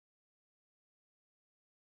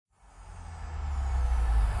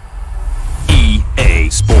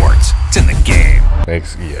sports. It's in the game.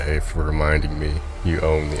 Thanks EA for reminding me you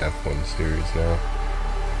own the F1 series now.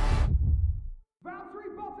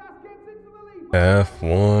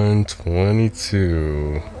 F1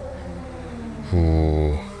 22.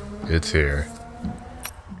 Ooh, it's here.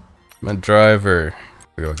 My driver.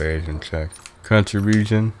 We go with the Asian check. Country,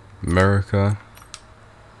 region, America,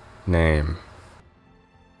 name.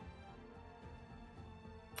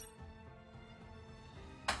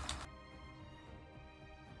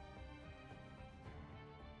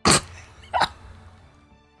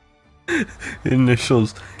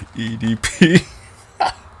 Initials EDP.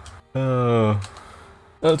 Oh,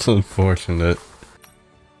 that's unfortunate.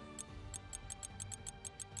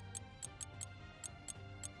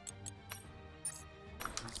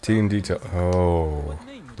 Team detail. Oh,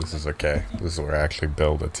 this is okay. This is where I actually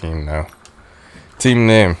build a team now. Team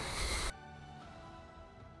name.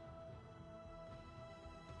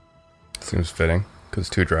 Seems fitting, because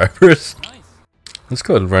 2 drivers. Let's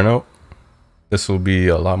go with Renault. This will be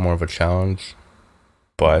a lot more of a challenge,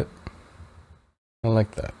 but I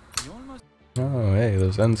like that. Oh, hey,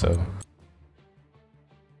 there's Enzo.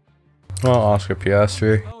 Oh, Oscar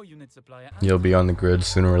Piastri. You'll be on the grid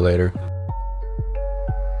sooner or later.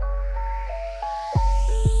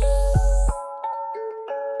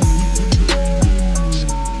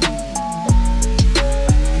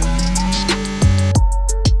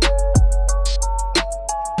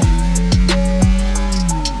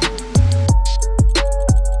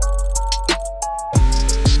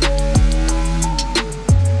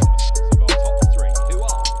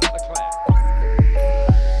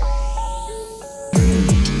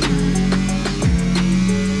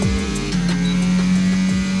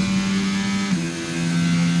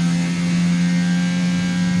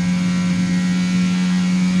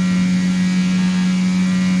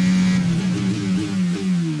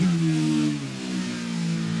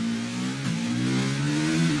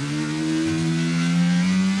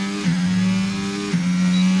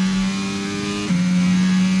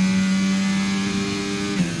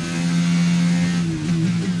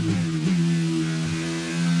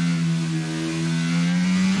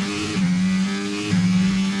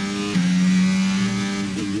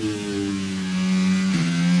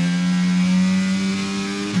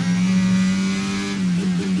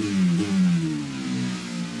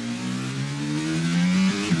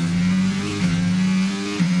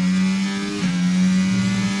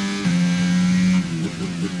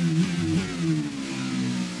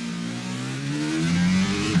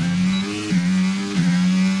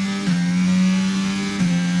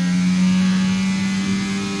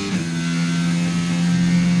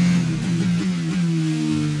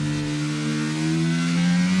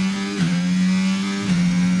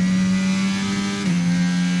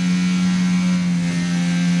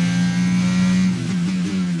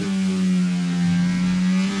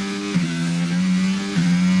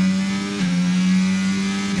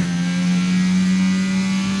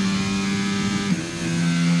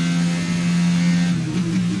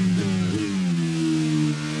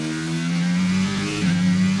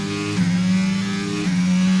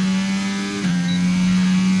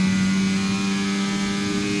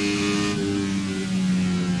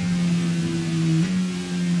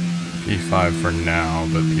 P5 for now,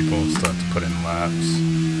 but people still have to put in laps.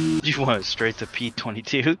 You want straight to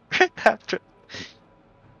P22 after?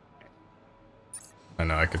 I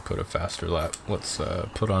know I could put a faster lap. Let's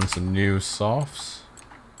put on some new softs.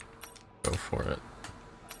 Go for it.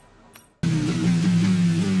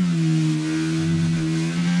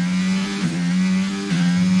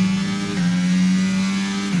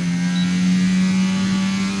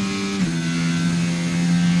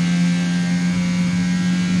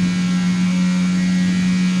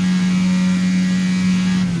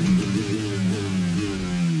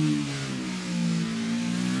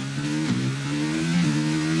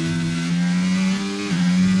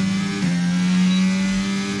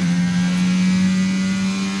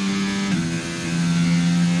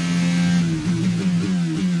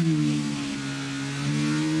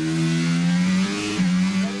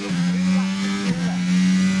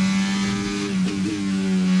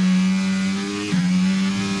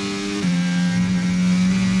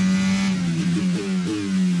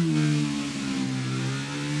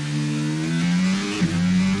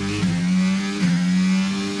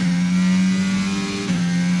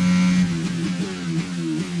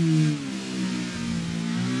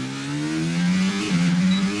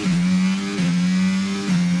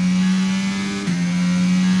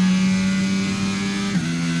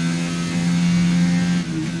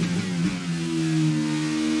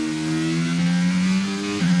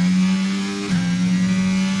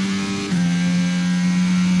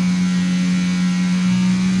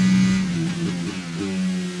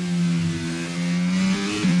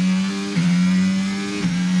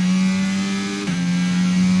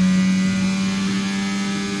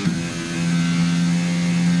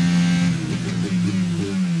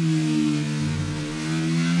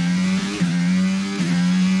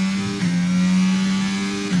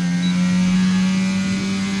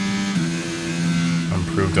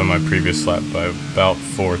 improved on my previous lap by about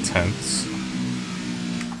 4/10.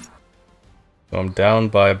 So I'm down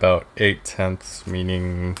by about 8/10,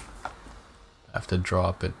 meaning I have to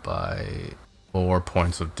drop it by 4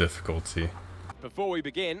 points of difficulty. Before we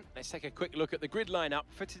begin, let's take a quick look at the grid lineup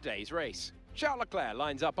for today's race. Charles Leclerc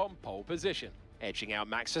lines up on pole position, edging out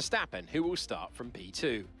Max Verstappen, who will start from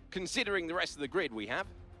P2. Considering the rest of the grid, we have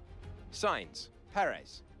Sainz,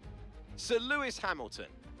 Perez, Sir Lewis Hamilton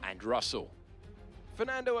and Russell,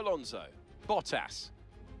 Fernando Alonso, Bottas,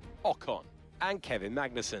 Ocon and Kevin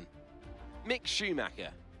Magnussen, Mick Schumacher,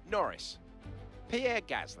 Norris, Pierre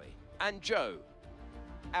Gasly and Joe,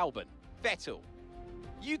 Albon, Vettel,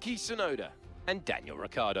 Yuki Tsunoda and Daniel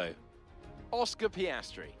Ricciardo, Oscar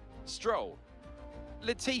Piastri, Stroll,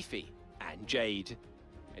 Latifi and Jade.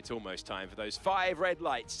 It's almost time for those 5 red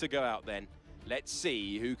lights to go out then. Let's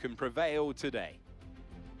see who can prevail today.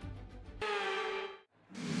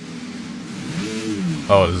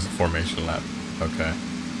 Oh, this is a formation lap. Okay.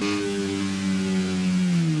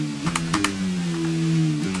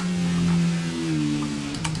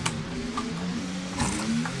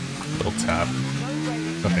 Little tap.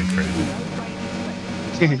 Nothing crazy.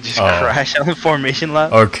 Just crash on the formation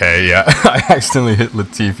lap. Okay, yeah. I accidentally hit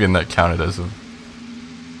Latifi and that counted as a...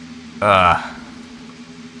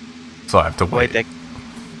 So I have to wait. Wait,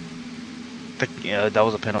 that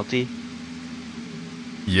was a penalty?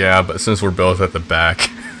 Yeah, but since we're both at the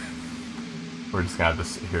back, we're just gonna have to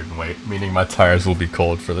sit here and wait. Meaning my tires will be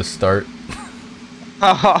cold for the start.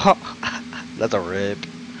 That's a rip.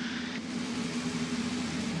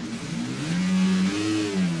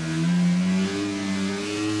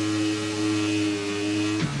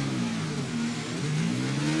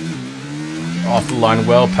 Off the line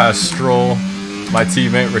well past Stroll. My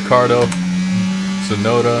teammate Ricardo,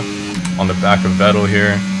 Tsunoda on the back of Vettel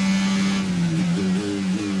here.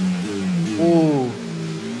 Ooh.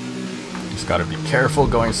 Just gotta be careful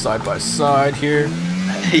going side by side here.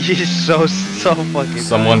 He's so fucking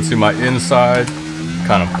Someone nice. to my inside.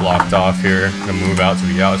 Kind of blocked off here. Gonna move out to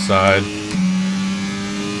the outside.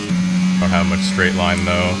 Don't have much straight line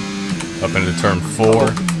though. Up into turn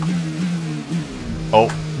 4. Oh.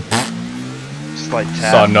 Slight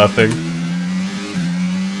tap. Saw nothing.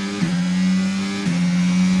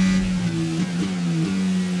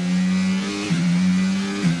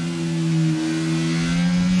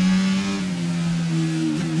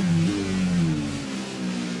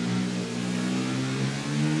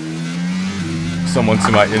 Someone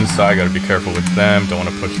to my inside, gotta be careful with them, don't want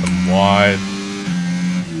to push them wide.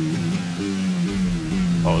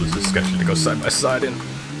 Oh, this is sketchy to go side by side in.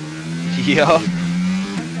 Yeah.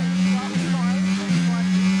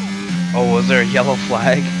 Oh, was there a yellow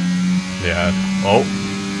flag? Yeah. Oh.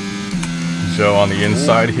 Joe on the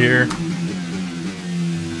inside here.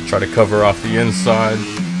 Try to cover off the inside.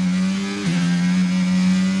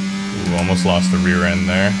 Ooh, almost lost the rear end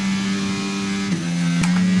there.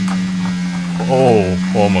 Oh,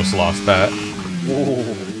 almost lost that.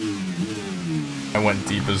 Whoa. I went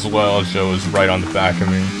deep as well. Joe was right on the back of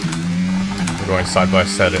me. We're going side by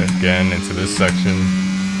side again into this section.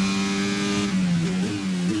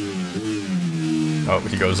 Oh,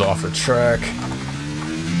 he goes off the track.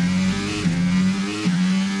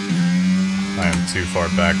 I am too far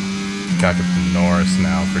back. Catch up to Norris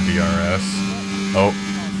now for DRS. Oh.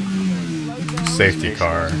 Safety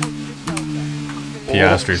car.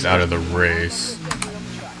 Piastri's out of the race.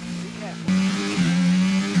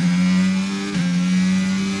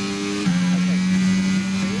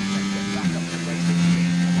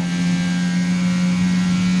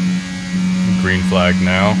 Green flag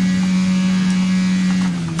now.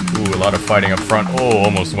 Ooh, a lot of fighting up front. Oh,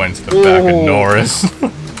 almost went to the back of Norris.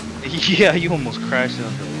 Yeah, you almost crashed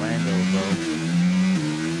into Lando, bro.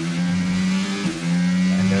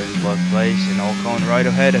 And there's blood place and Ocon right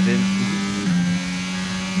ahead of him.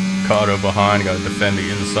 Ricardo behind, gotta defend the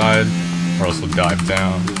inside, or else we'll dive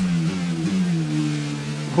down.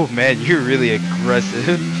 Oh man, you're really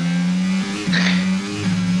aggressive.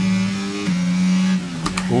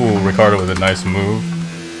 Ooh, Ricardo with a nice move.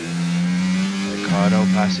 Ricardo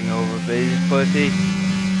passing over baby putty.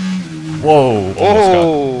 Whoa!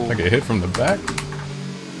 Oh! I get hit from the back.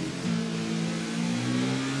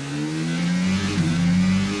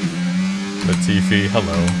 Latifi,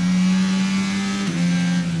 hello.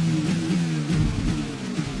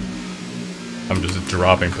 I'm just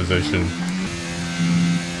dropping position.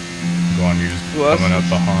 Guan Yu's coming up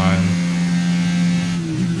behind.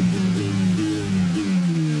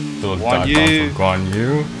 Still a dive bomb from Guan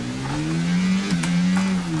Yu.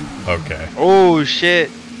 Okay. Oh shit!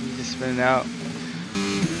 He's just spinning out.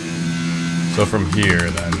 So from here,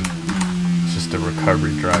 then, it's just just a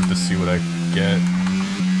recovery drive to see what I get.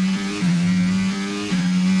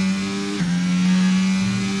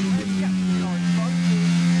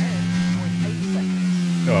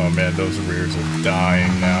 Oh man, those rears are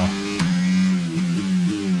dying now.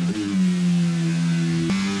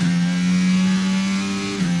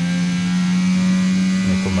 I'm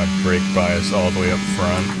gonna put my brake bias all the way up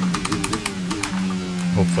front.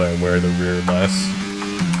 Hopefully I wear the rear less.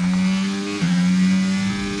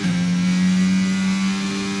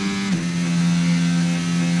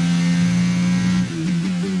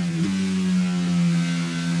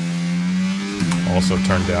 Also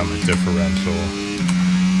turn down my differential so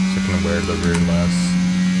I can wear the rear less.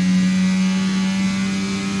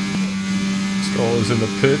 Stroll is in the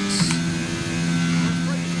pits.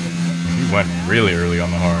 He went really early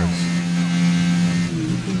on the hards.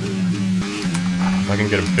 If I can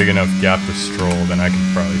get a big enough gap to Stroll, then I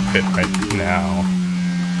can probably pit right now.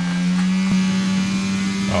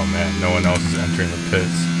 Oh man, no one else is entering the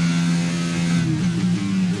pits.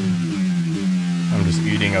 I'm just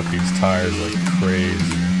eating up these tires like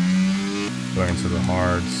crazy. Going into the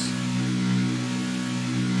hards.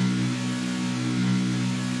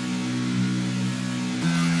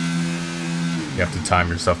 You have to time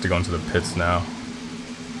yourself to go into the pits now.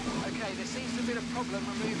 Okay, there seems to have been a problem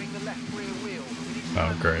removing the left rear wheel.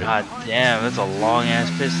 Oh great. God damn, that's a long ass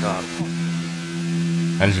pit stop.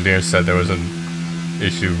 Engineer said there was an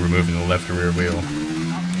issue removing the left rear wheel.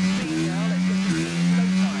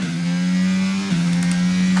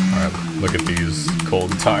 Alright, look at these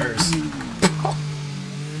cold tires.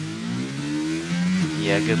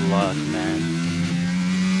 Yeah, good luck, man.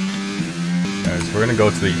 Guys, we're gonna go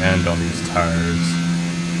to the end on these tires.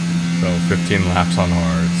 So 15 laps on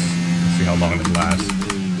hards. Let's see how long they last.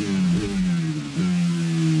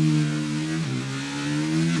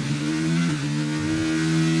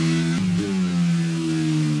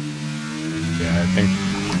 Yeah, I think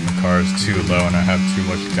the car is too low and I have too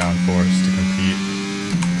much downforce to compete.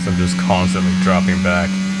 So I'm just constantly dropping back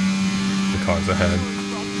the cars ahead.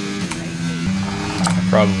 I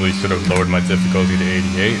probably should have lowered my difficulty to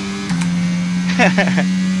 88.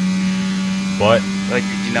 But Like,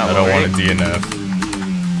 did you not I don't lower want it? to DNF.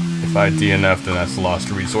 If I DNF, then that's lost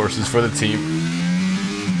resources for the team.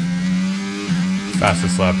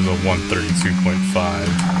 Fastest lap is a 132.5,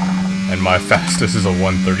 and my fastest is a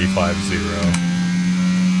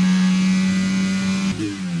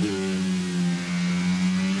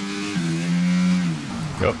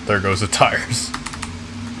 135.0. Yep, there goes the tires.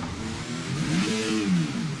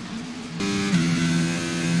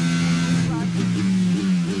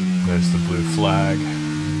 There's the blue flag.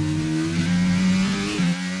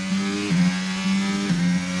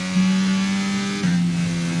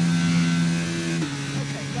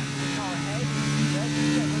 Okay, that's the car ahead.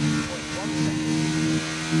 37.1 seconds.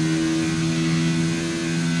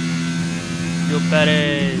 Yo,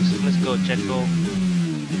 Perez. Let's go, Checo.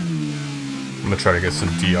 I'm gonna try to get some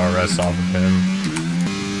DRS off of him.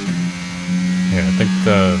 Yeah, I think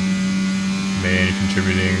the main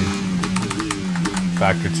contributing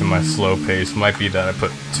factor to my slow pace might be that I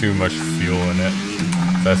put too much fuel in it.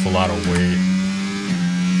 That's a lot of weight.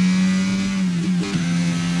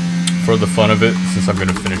 For the fun of it, since I'm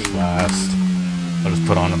gonna finish last, I'll just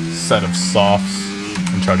put on a set of softs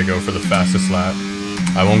and try to go for the fastest lap.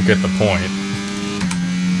 I won't get the point,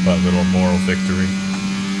 but a little moral victory.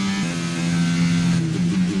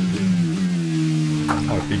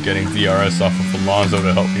 I'll be getting DRS off of Alonso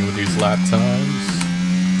to help me with these lap times.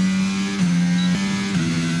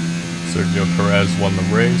 Sergio Perez won the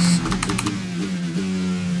race.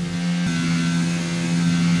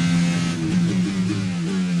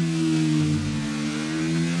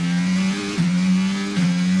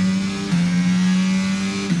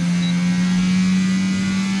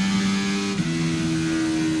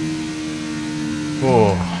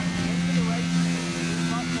 Oh.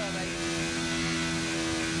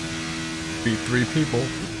 Beat 3 people.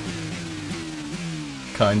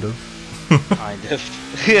 Kind of. Kind of.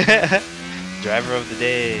 Driver of the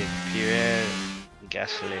day, Pierre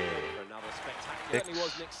Gasly.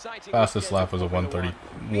 Fastest lap was a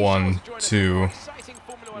 131.2.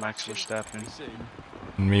 Max Verstappen.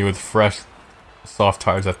 And me with fresh soft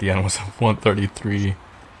tires at the end was a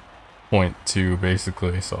 133.2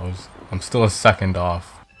 basically, so I'm still a second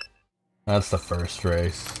off. That's the first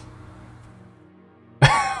race.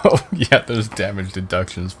 Oh yeah, there's damage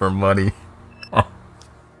deductions for money.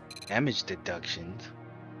 Damage deductions.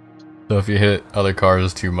 So if you hit other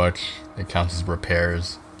cars too much, it counts as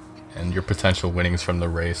repairs, and your potential winnings from the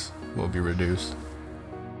race will be reduced.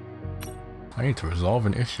 I need to resolve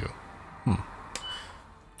an issue.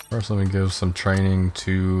 First, let me give some training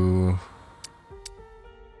to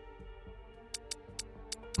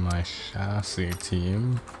my chassis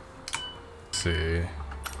team.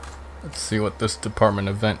 Let's see what this department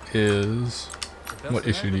event is. What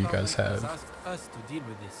issue do you guys have? Us to deal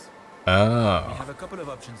with this. Oh. We have a couple of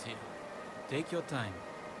options here. Take your time.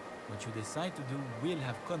 What you decide to do will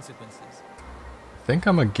have consequences. I think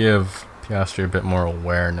I'm gonna give Piastri a bit more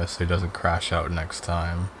awareness so he doesn't crash out next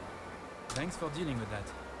time. Thanks for dealing with that.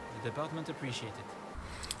 The department appreciates it.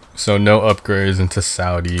 So no upgrades into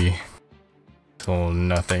Saudi. So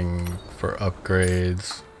nothing for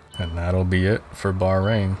upgrades. And that'll be it for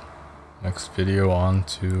Bahrain. Next video on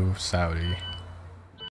to Saudi.